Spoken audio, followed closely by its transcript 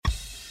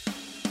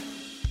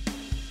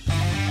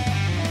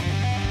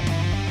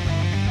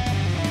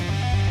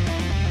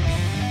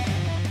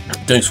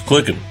Thanks for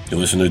clicking. You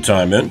listen to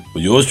Time In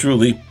with yours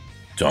truly,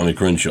 Tommy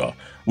Crenshaw.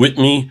 With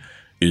me,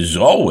 as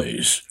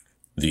always,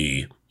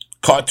 the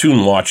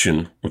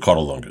cartoon-watching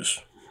Ricardo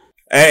Lungas.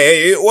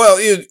 Hey, well,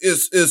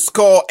 it's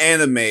called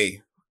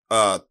anime,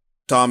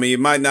 Tommy. It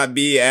might not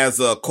be as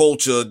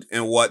cultured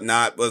and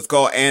whatnot, but it's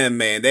called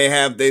anime.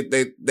 And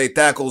they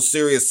tackle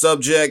serious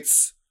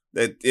subjects.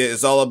 That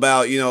it's all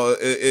about,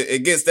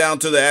 it gets down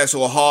to the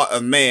actual heart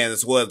of man.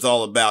 That's what it's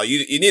all about.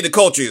 You need to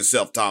culture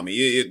yourself, Tommy.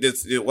 They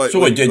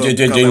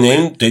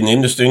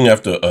named this thing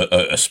after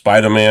a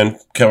Spider-Man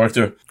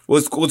character?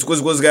 What's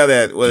got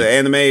that? What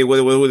anime?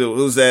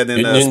 Who's that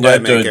in the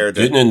Spider-Man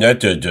character? Didn't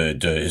that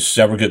his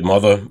surrogate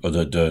mother or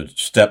the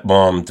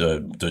stepmom,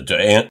 the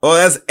aunt? Oh,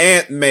 that's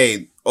Aunt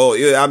May. Oh,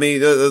 yeah, I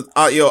mean,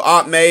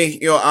 Aunt May,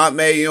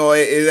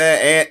 is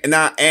that Aunt,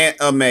 not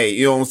Aunt May,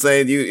 you know what I'm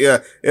saying?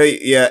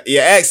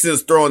 Your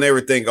accent's throwing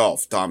everything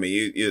off, Tommy.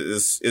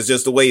 It's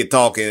just the way you're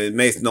talking. It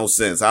makes no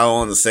sense. I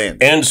don't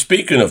understand. And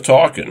speaking of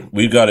talking,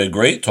 we've got a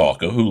great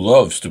talker who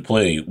loves to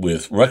play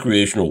with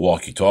recreational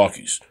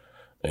walkie-talkies.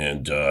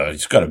 And,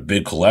 he's got a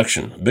big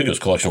collection, biggest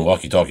collection of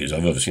walkie-talkies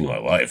I've ever seen in my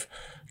life.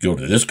 Go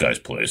to this guy's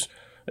place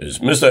is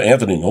Mr.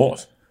 Anthony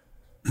North.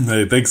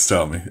 Hey, thanks,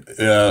 Tommy.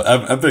 Yeah,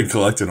 I've been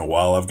collecting a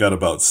while. I've got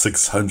about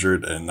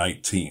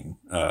 619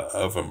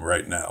 of them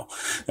right now,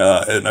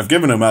 and I've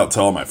given them out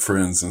to all my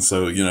friends. And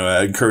so,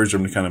 I encourage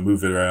them to kind of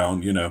move it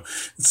around,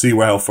 see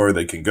how far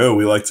they can go.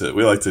 We like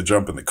to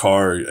jump in the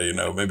car,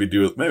 maybe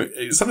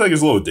sometimes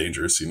it's a little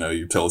dangerous.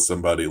 You tell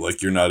somebody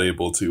like you're not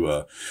able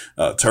to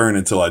turn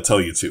until I tell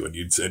you to, and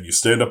you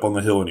stand up on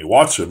the hill and you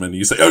watch them and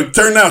you say, "Oh,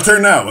 turn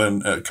now!"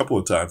 And a couple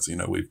of times,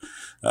 we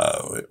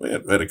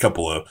had a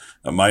couple of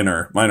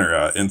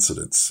minor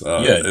incidents.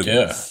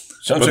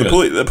 Sounds but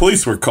like the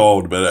police were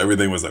called, but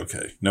everything was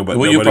okay. You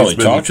probably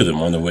talk to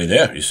them on the way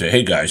there. You say,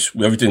 "Hey guys,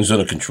 everything's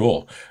under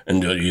control,"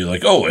 and you're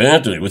like, "Oh,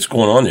 Anthony, what's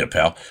going on there,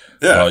 pal?"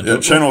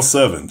 Channel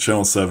 7.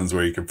 Channel 7 is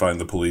where you can find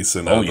the police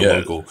in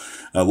the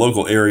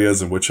local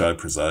areas in which I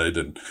preside.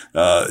 And,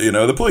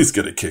 the police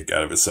get a kick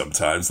out of it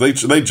sometimes. They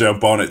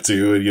jump on it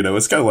too. And,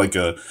 it's kind of like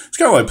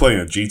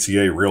playing a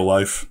GTA real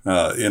life.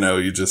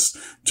 You just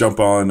jump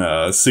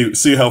on,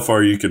 see how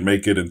far you can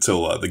make it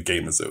until the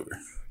game is over.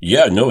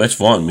 Yeah, no, that's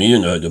fun. Me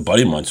and the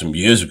buddy of mine some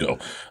years ago,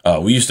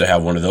 we used to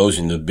have one of those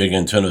in the big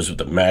antennas with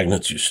the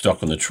magnets you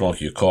stuck on the trunk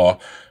of your car.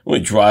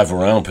 We'd drive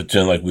around,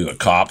 pretend like we were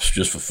cops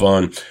just for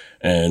fun,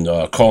 and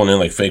calling in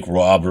like fake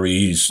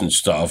robberies and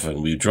stuff.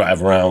 And we'd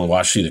drive around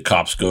and see the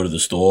cops go to the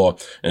store,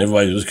 and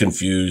everybody was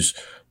confused.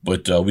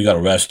 But we got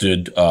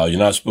arrested. You're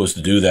not supposed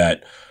to do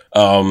that.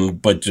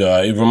 But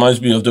it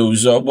reminds me of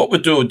those, what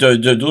would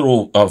the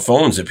little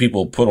phones that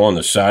people put on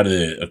the side of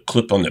a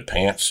clip on their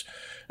pants.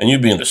 And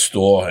you'd be in the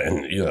store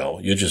and,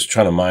 you're just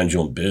trying to mind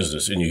your own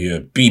business and you hear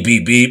beep,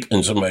 beep, beep.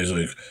 And somebody's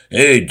like,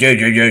 hey,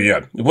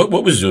 yeah.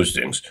 What was those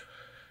things?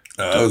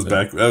 That was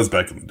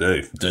back in the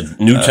day. The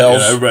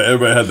Nutels?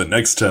 Everybody had the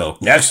Nextel.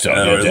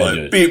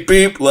 Nextel. Beep,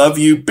 beep, love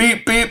you.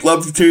 Beep, beep,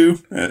 love you too.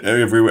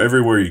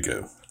 Everywhere you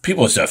go.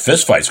 People at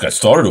fist fights got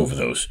started over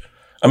those.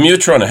 I mean, you're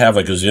trying to have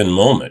like a Zen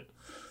moment,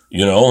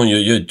 and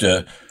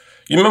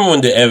you remember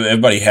when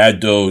everybody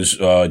had those,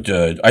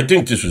 I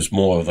think this was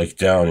more like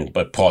down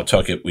by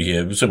Pawtucket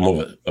it was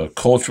more of a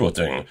cultural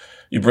thing.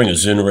 You bring a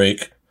Zen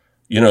rake,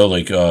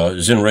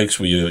 Zen rakes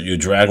where you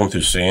drag them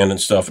through sand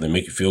and stuff and they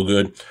make you feel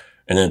good.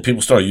 And then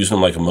people started using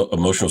them like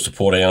emotional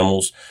support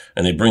animals,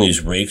 and they bring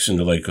these rakes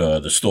into like,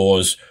 the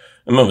stores.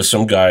 I remember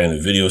some guy in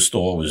a video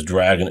store was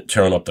dragging it,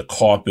 tearing up the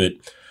carpet.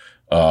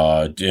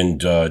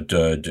 And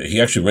he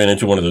actually ran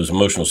into one of those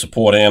emotional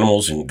support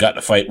animals and got in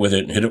a fight with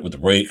it and hit it with the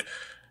rake.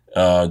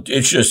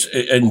 It's just,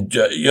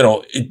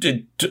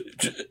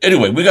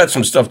 anyway, we got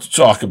some stuff to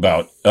talk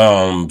about,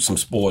 some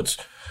sports.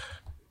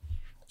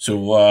 So,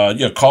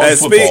 college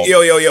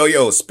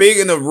football.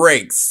 Speaking of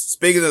rakes,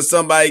 speaking of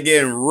somebody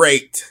getting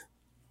raked,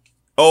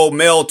 old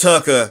Mel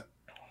Tucker,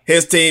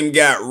 his team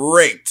got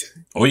raked.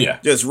 Oh, yeah.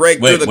 Just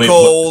raked to the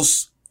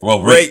coals.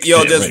 Well, raked.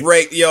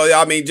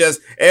 I mean, just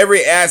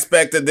every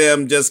aspect of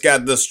them just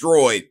got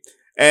destroyed.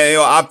 And,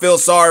 I feel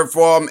sorry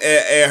for him.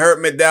 It hurt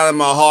me down in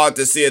my heart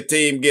to see a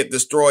team get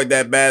destroyed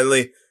that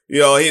badly. They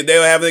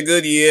were having a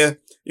good year.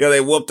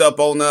 They whooped up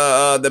on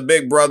the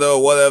big brother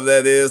or whatever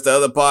that is, the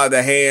other part of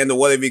the hand or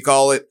whatever you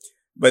call it.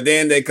 But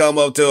then they come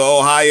up to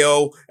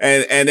Ohio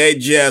and they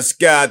just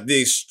got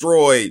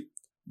destroyed.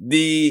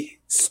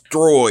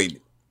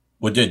 Destroyed.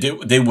 Well,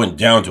 they went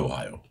down to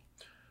Ohio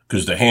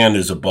because the hand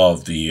is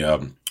above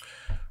the,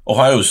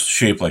 Ohio's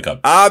shaped like a...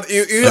 I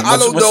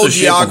don't know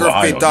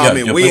geography,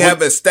 Tommy. We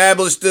have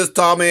established this,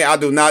 Tommy. I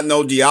do not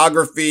know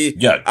geography.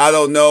 Yeah. I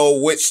don't know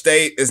which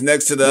state is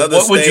next to the other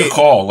state. What would you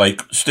call,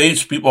 like,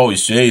 states people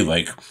always say,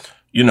 like,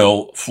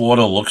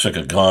 Florida looks like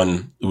a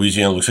gun,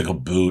 Louisiana looks like a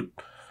boot,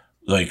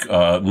 like,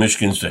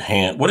 Michigan's the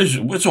hand.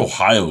 What's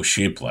Ohio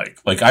shaped like?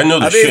 Like, I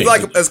know the shape.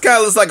 It's kind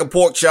of looks like a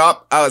pork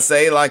chop, I would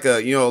say, like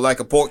a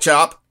pork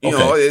chop. We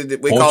call it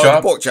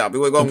a pork chop.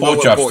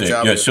 Pork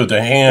chop. Yeah, so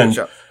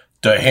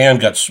the hand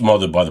got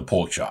smothered by the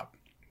pork chop.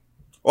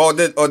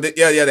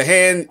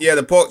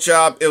 The pork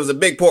chop. It was a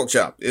big pork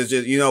chop. It's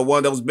just, one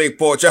of those big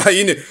pork chop.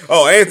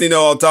 Anthony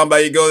know what I'm talking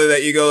about. You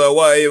go to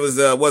what? It was,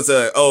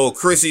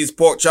 Chrissy's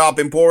Pork Chop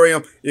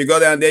Emporium. You go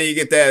down there, you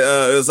get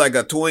that, it was like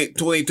a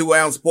 22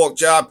 ounce pork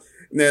chop.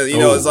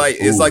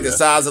 It's like the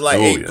size of like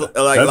a plate.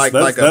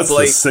 That's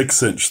the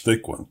 6-inch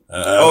thick one.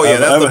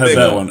 I've had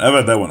that one. I've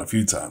had that one a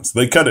few times.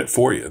 They cut it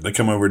for you. They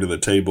come over to the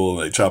table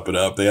and they chop it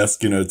up. They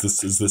ask,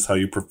 is this how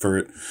you prefer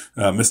it,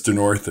 Mr.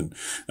 North? And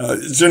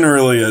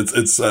generally,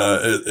 it's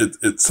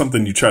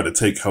something you try to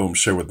take home,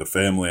 share with the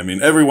family. I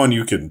mean, everyone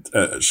you can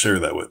share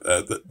that with.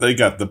 They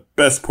got the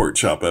best pork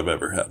chop I've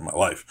ever had in my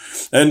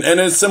life, and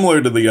it's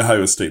similar to the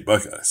Ohio State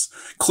Buckeyes.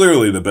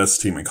 Clearly, the best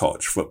team in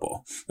college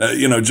football.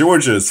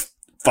 Georgia is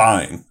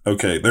fine.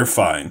 Okay, they're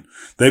fine.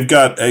 They've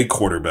got a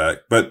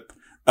quarterback, but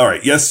all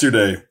right,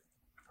 yesterday,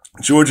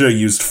 Georgia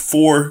used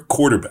 4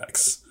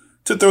 quarterbacks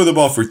to throw the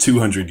ball for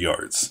 200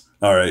 yards.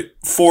 All right,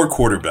 4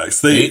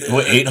 quarterbacks.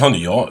 800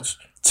 yards.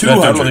 200.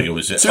 I don't think it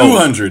was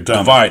 200.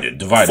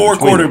 Divided. 4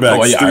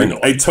 quarterbacks I know.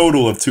 a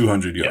total of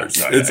 200 yards.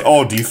 Yeah, it's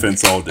all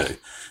defense all day.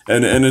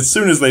 And as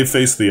soon as they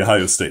face the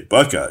Ohio State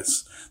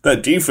Buckeyes,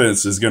 that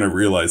defense is going to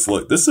realize,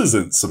 look, this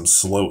isn't some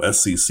slow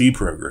SEC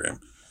program.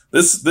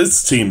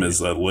 This team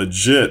is a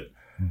legit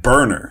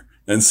burner,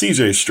 and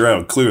C.J.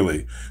 Stroud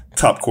clearly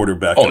top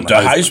quarterback. Oh, the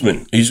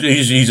Heisman.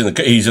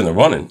 He's in the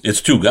running.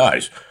 It's 2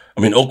 guys.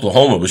 I mean,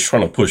 Oklahoma was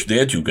trying to push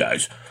their 2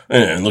 guys,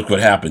 and look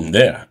what happened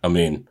there. I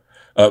mean,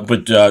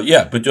 something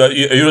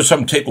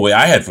takeaway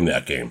I had from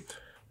that game.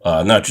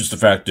 Not just the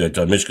fact that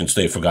Michigan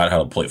State forgot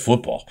how to play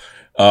football.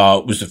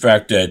 Was the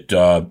fact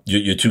that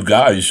your 2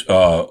 guys,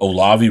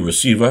 Olave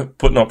receiver,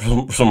 putting up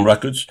some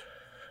records.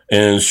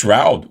 And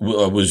Stroud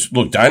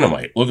look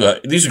dynamite.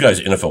 Look, these are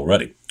guys NFL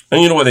ready.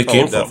 And you know where they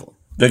came from? Definitely.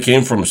 They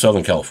came from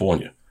Southern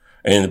California.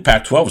 And the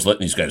Pac-12 is letting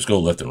these guys go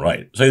left and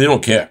right. So they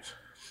don't care.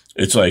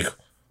 It's like,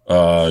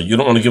 you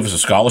don't want to give us a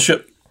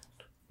scholarship?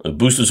 The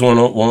boosters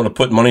want to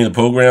put money in the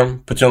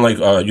program, pretend like,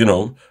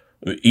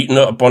 eating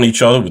up on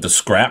each other with the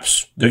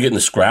scraps. They're getting the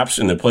scraps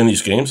and they're playing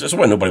these games. That's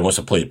why nobody wants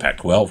to play the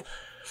Pac-12.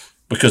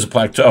 Because the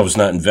Pac-12 is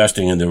not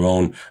investing in their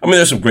own. I mean,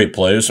 there's some great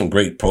players, some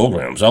great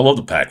programs. I love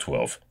the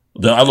Pac-12.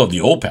 I love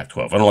the old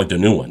Pac-12. I don't like the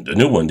new one. The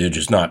new one, they're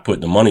just not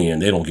putting the money in.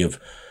 They don't give.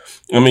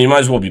 I mean, you might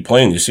as well be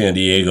playing the San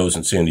Diegos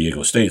and San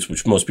Diego States,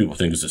 which most people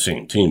think is the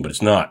same team, but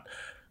it's not.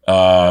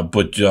 I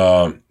mean,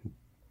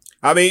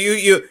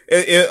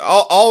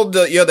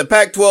 the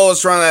Pac-12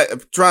 is trying to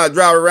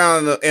drive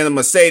around in a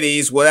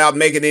Mercedes without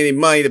making any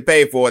money to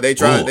pay for it. They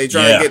trying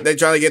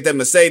to get that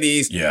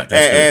Mercedes. Yeah,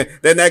 and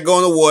they're not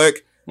going to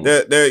work.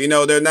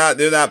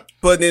 They're not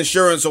putting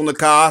insurance on the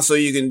car so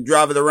you can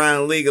drive it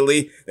around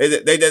legally.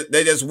 They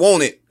just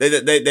want it.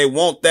 They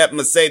want that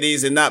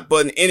Mercedes and not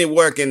putting any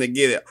work in to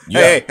get it.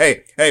 Yeah.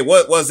 Hey,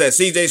 what was that?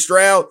 CJ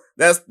Stroud?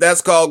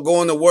 That's called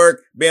going to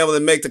work, being able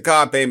to make the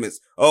car payments.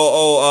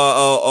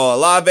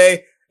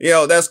 Olave?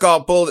 That's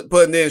called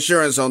putting the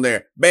insurance on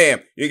there.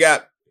 Bam.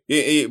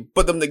 You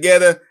put them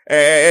together.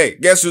 Hey,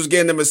 guess who's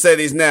getting the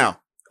Mercedes now?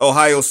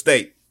 Ohio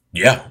State.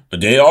 Yeah,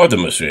 they are the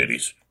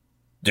Mercedes.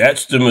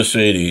 That's the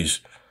Mercedes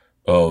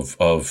of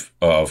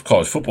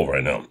college football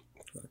right now.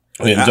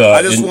 And,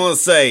 I just want to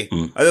say,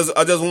 I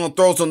just want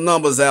to throw some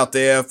numbers out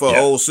there for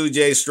old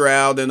CJ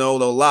Stroud and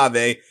old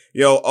Olave.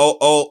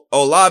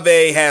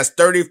 Olave has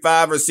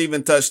 35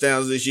 receiving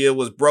touchdowns this year,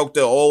 broke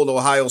the old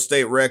Ohio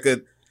State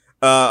record.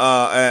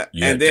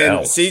 And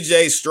then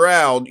CJ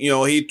Stroud,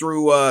 he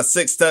threw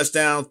 6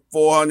 touchdowns,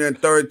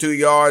 432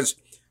 yards.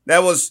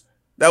 That was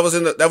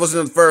in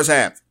the first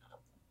half.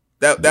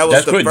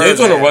 That's great. They're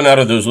going to run out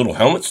of those little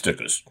helmet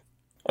stickers.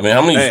 I mean,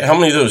 how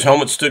many of those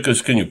helmet stickers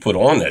can you put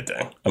on that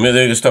thing? I mean,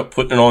 they're going to start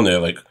putting it on there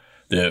like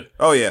their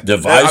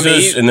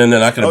visors, and then they're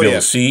not going to be able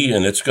to see,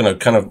 and it's going to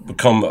kind of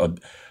become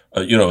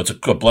it's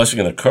a blessing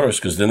and a curse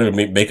because then they're going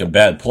to be making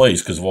bad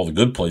plays because of all the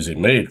good plays they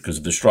made because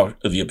of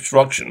the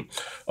obstruction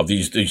of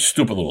these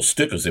stupid little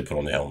stickers they put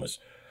on the helmets.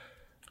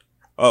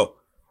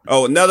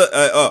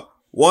 Another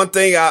one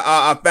thing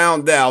I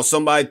found out,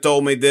 somebody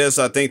told me this.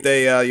 I think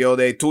they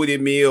tweeted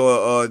me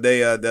or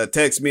they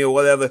text me or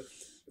whatever.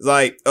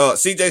 Like,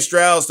 CJ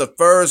Stroud's the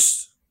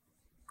first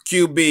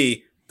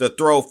QB to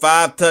throw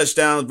 5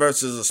 touchdowns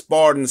versus a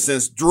Spartan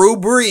since Drew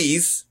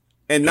Brees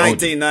in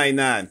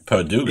 1999.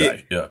 Purdue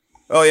guy, yeah.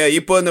 Oh yeah,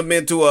 you putting them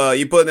into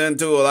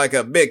like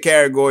a big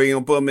category. You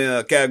gonna put them in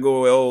a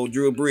category of old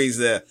Drew Brees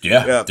there.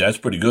 Yeah, that's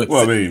pretty good.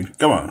 Well, I mean,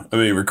 come on. I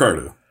mean,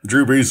 Ricardo.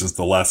 Drew Brees is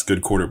the last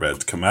good quarterback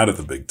to come out of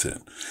the Big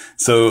Ten.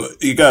 So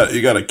you got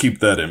to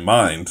keep that in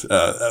mind.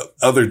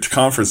 Other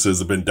conferences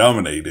have been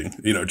dominating,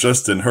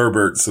 Justin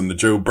Herberts and the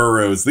Joe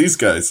Burrows. These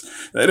guys,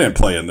 they didn't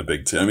play in the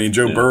Big Ten. I mean,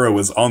 Joe Burrow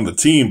was on the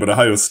team, but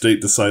Ohio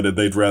State decided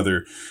they'd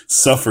rather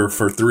suffer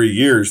for 3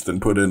 years than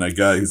put in a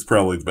guy who's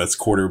probably the best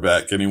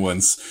quarterback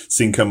anyone's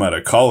seen come out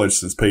of college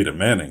since Peyton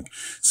Manning.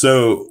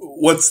 So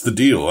what's the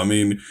deal? I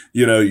mean,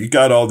 you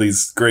got all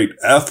these great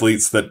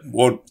athletes that,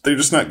 they're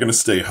just not going to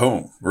stay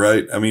home,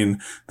 right? I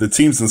mean, the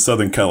teams in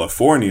Southern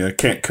California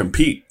can't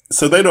compete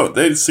So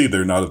they see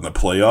they're not in the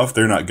playoff.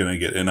 They're not going to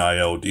get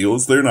NIL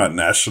deals. They're not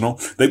national.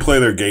 They play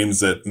their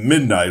games at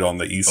midnight on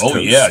the East Coast. Oh,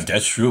 yeah,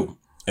 that's true.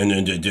 And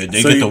then they get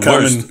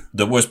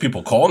the worst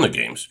people calling the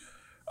games.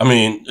 I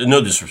mean,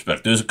 no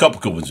disrespect. There's a couple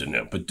good ones in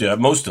there, but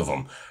most of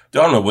them, I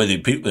don't know where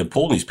they're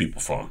pulling these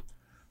people from.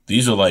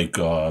 These are like,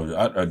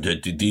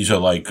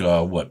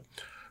 what?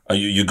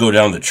 You go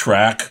down the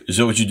track. Is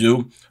that what you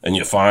do? And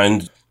you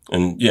find,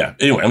 and yeah.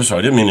 Anyway, I'm sorry.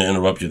 I didn't mean to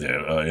interrupt you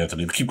there,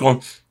 Anthony. Keep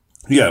going.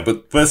 Yeah,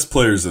 but best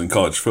players in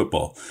college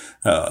football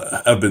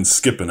have been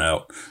skipping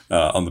out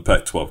on the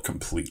Pac-12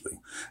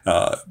 completely.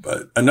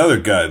 But another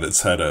guy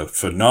that's had a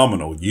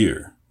phenomenal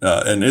year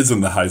and is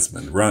in the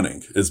Heisman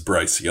running is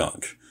Bryce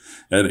Young.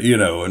 And,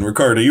 and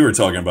Ricardo, you were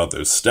talking about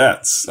those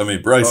stats. I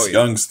mean, Bryce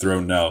Young's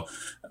thrown now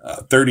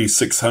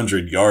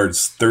 3,600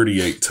 yards,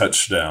 38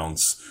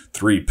 touchdowns,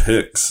 3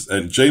 picks.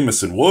 And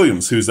Jameson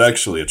Williams, who's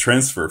actually a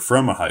transfer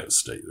from Ohio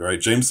State, right?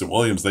 Jameson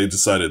Williams, they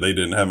decided they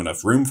didn't have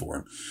enough room for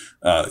him.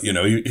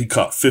 He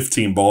caught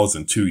 15 balls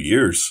in 2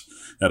 years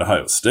at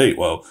Ohio State.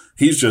 Well,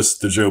 he's just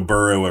the Joe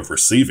Burrow of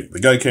receiving. The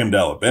guy came to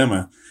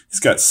Alabama. He's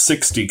got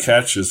 60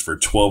 catches for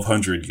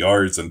 1,200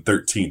 yards and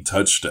 13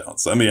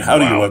 touchdowns. I mean, how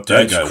do you let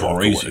that guy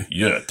walk away?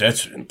 Yeah,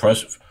 that's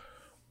impressive.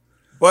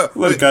 Let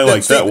a guy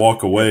like that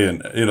walk away,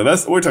 and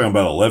we're talking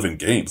about 11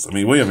 games. I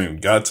mean, we haven't even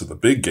got to the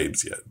big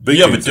games yet. But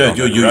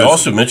you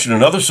also mentioned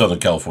another Southern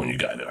California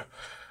guy there.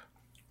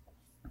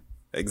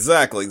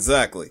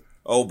 Exactly.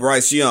 Oh,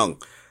 Bryce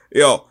Young,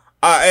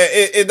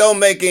 it don't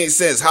make any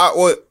sense.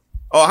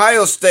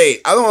 Ohio State,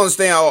 I don't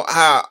understand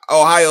how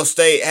Ohio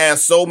State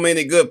has so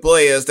many good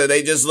players that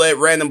they just let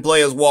random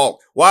players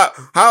walk. Why?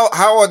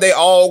 How are they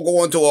all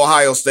going to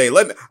Ohio State?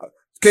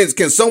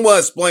 Can someone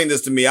explain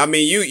this to me? I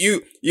mean,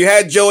 you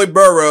had Joey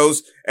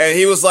Burrows and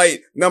he was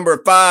like number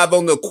 5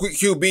 on the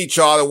QB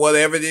chart or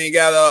whatever. Then you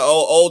got a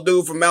old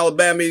dude from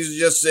Alabama. He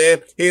just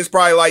said he's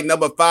probably like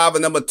number 5 or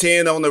number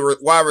 10 on the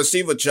wide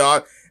receiver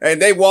chart. And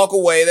they walk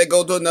away, they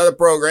go to another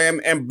program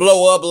and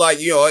blow up like,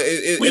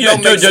 it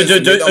don't make sense.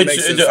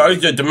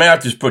 The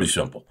math is pretty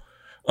simple.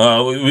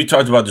 We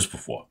talked about this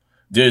before.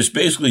 There's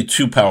basically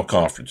 2 power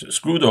conferences.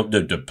 Screw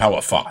the Power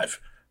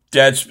 5.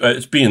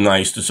 It's being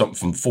nice to something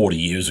from 40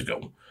 years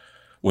ago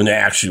when there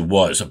actually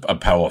was a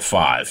Power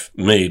 5.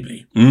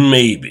 Maybe.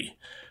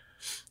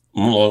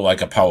 More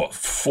like a Power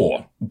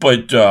 4.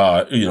 But,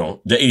 the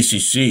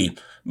ACC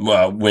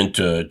went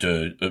to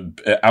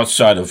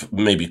outside of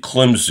maybe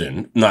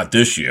Clemson, not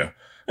this year.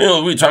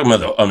 We're talking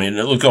about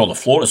look at all the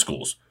Florida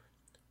schools.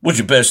 What's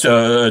your best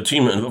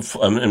team?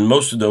 And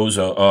most of those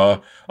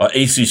are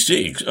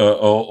ACC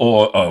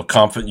or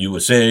Confident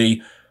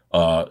USA.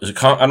 I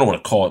don't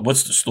want to call it.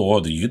 What's the store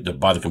that you get to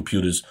buy the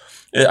computers?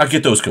 I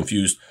get those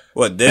confused.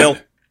 What, Dell?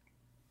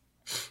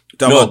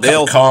 Dell?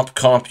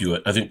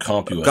 CompUSA. I think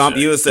CompUSA.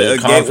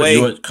 CompUSA, Gateway.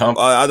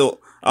 I don't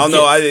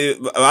know.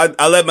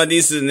 I let my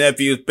nieces and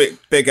nephews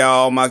pick out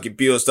all my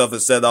computer stuff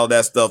and set all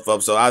that stuff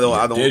up. So I don't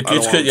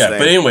understand. Yeah,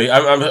 but anyway,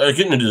 I'm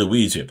getting into the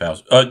weeds here,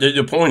 pals.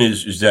 The point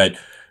is that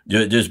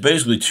there's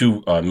basically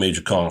 2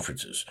 major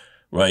conferences,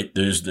 right?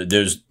 There's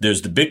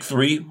the Big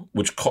 3,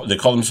 which they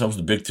call themselves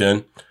the Big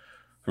 10,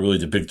 really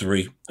the Big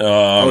 3.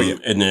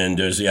 And then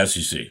there's the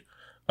SEC,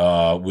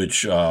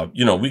 which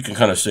we can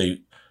kind of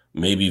say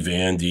maybe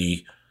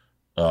Vandy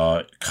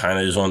kind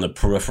of is on the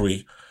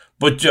periphery,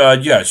 but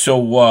So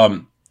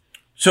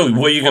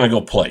where are you going to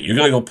go play? You're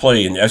going to go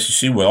play in the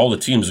SEC where all the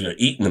teams are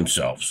eating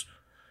themselves.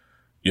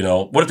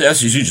 What if the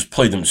SEC just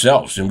played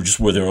themselves and just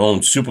were their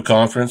own super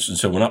conference and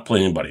said, we're not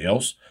playing anybody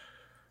else?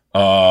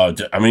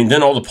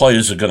 Then all the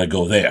players are going to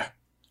go there.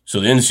 So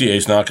the NCAA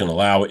is not going to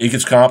allow it. It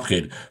gets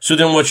complicated. So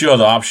then what's your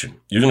other option?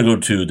 You're going to go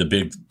to the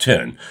Big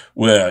 10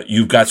 where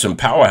you've got some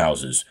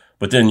powerhouses,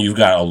 but then you've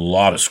got a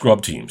lot of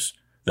scrub teams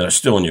that are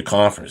still in your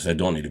conference that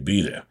don't need to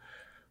be there.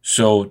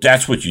 So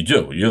that's what you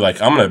do. You're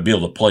like, I'm going to be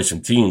able to play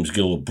some teams, get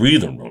a little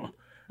breathing room,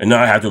 and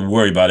not have to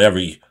worry about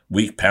every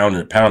week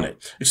pounding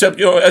it. Except,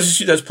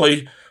 SEC does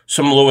play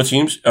some lower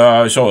teams.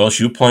 I saw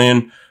LSU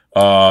playing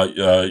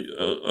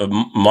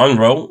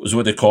Monroe, is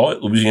what they call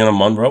it, Louisiana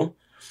Monroe.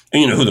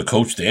 And you know who the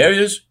coach there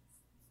is?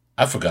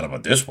 I forgot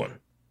about this one.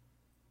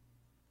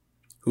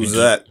 Who's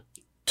that?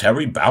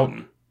 Terry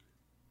Bowden.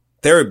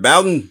 Terry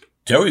Bowden?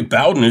 Terry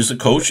Bowden is the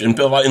coach, and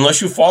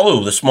unless you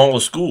follow the smaller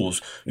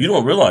schools, you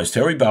don't realize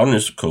Terry Bowden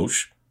is the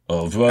coach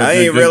of. I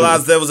didn't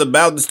realize there was a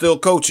Bowden still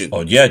coaching. Oh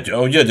yeah.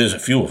 There's a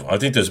few of them. I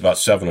think there's about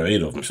 7 or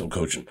 8 of them still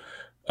coaching.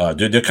 They're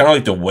kind of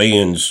like the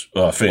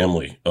Wayans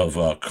family of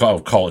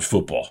college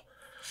football.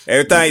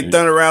 Every time you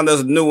turn around,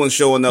 there's a new one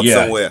showing up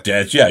somewhere.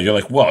 You're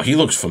like, wow, he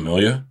looks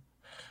familiar.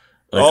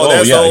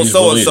 Like, that's old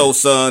so-and-so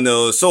son,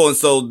 or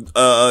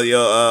so-and-so,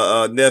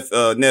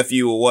 your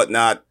nephew or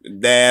whatnot,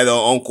 dad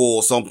or uncle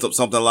or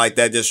something like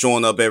that, just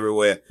showing up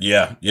everywhere.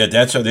 Yeah,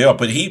 that's how they are.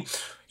 But he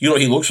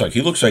looks like?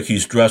 He looks like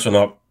he's dressing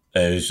up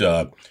as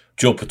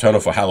Joe Paterno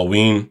for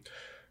Halloween.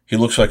 He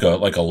looks like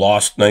a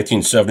lost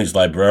 1970s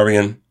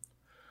librarian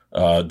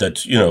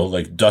that's,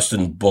 like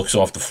dusting books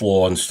off the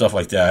floor and stuff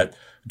like that.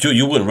 Joe,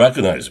 you wouldn't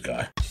recognize the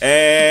guy.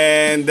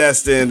 And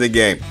that's the end of the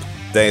game.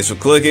 Thanks for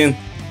clicking.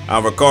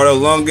 I'm Ricardo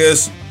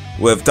Lungus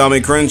with Tommy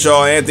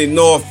Crenshaw, Anthony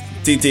North,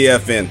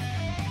 TTFN.